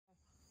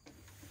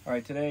All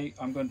right, today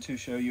I'm going to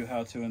show you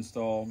how to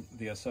install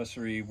the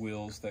accessory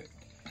wheels that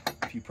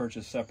if you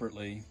purchase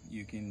separately,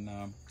 you can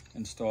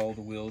install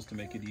the wheels to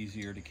make it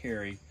easier to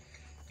carry.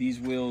 These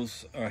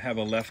wheels have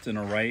a left and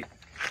a right.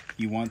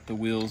 You want the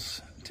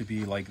wheels to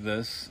be like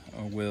this,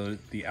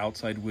 with the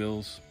outside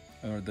wheels,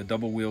 or the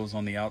double wheels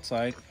on the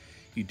outside.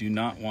 You do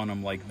not want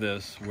them like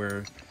this,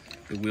 where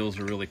the wheels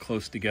are really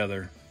close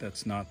together.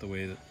 That's not the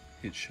way that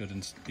it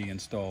should be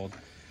installed.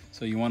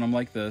 So you want them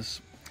like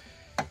this.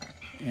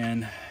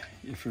 And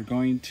if you're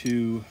going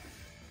to,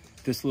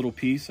 this little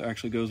piece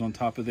actually goes on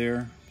top of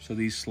there, so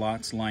these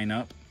slots line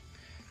up,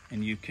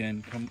 and you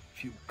can come,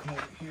 if you come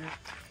over here,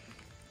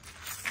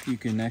 you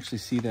can actually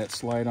see that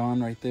slide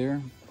on right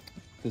there.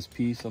 This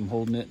piece, I'm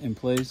holding it in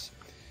place,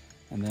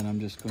 and then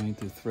I'm just going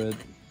to thread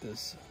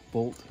this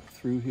bolt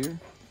through here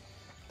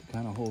to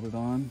kind of hold it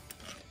on,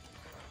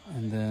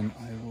 and then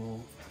I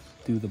will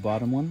do the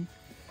bottom one,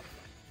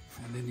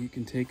 and then you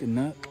can take a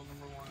nut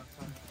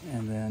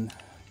and then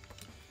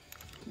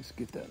just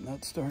get that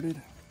nut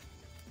started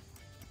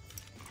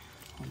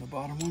on the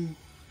bottom one.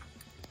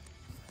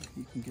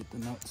 You can get the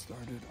nut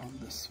started on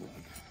this one.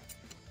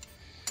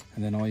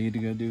 And then all you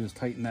gotta do is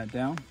tighten that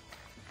down.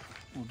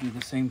 We'll do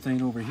the same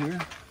thing over here.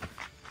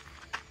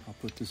 I'll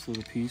put this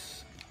little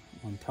piece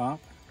on top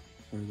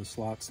where the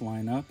slots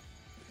line up.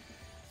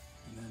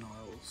 And then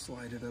I'll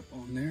slide it up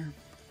on there.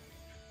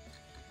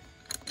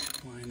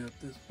 Line up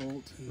this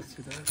bolt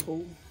into that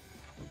hole.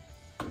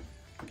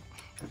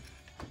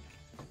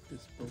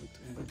 This bolt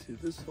into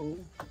this hole.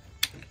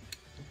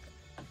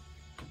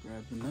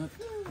 Grab the nut.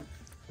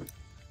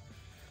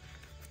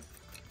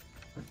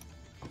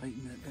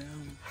 Tighten it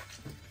down.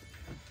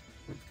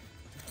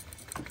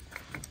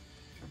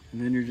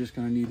 And then you're just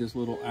going to need this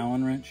little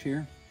Allen wrench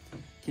here.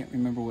 Can't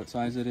remember what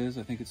size it is.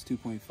 I think it's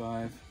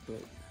 2.5,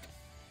 but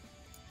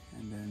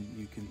and then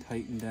you can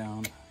tighten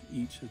down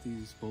each of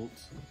these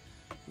bolts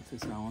with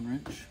this Allen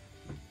wrench.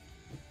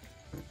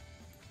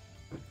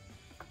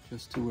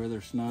 Just to where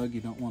they're snug.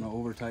 You don't want to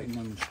over tighten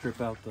them and strip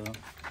out the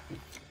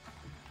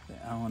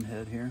Allen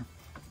head here.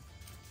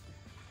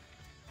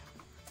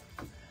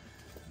 There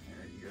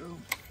you go.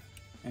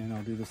 And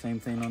I'll do the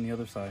same thing on the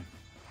other side.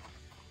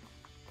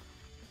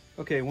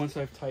 Okay, once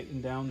I've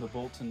tightened down the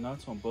bolts and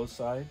nuts on both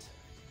sides,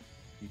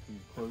 you can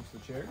close the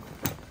chair.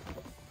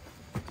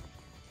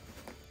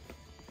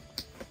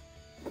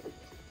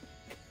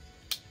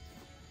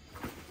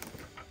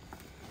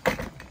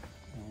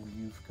 And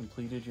you've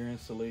completed your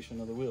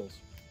installation of the wheels.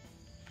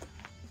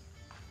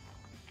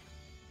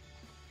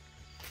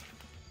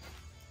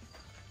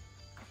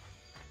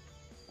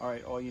 All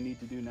right, all you need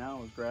to do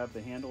now is grab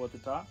the handle at the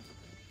top,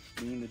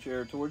 lean the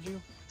chair towards you,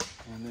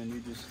 and then you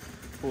just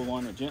pull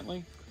on it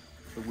gently.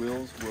 The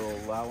wheels will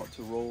allow it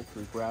to roll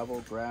through gravel,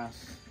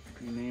 grass,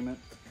 you name it,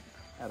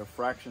 at a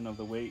fraction of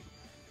the weight.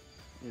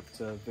 It's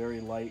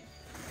very light,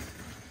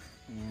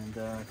 and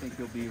I think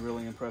you'll be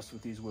really impressed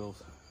with these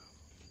wheels.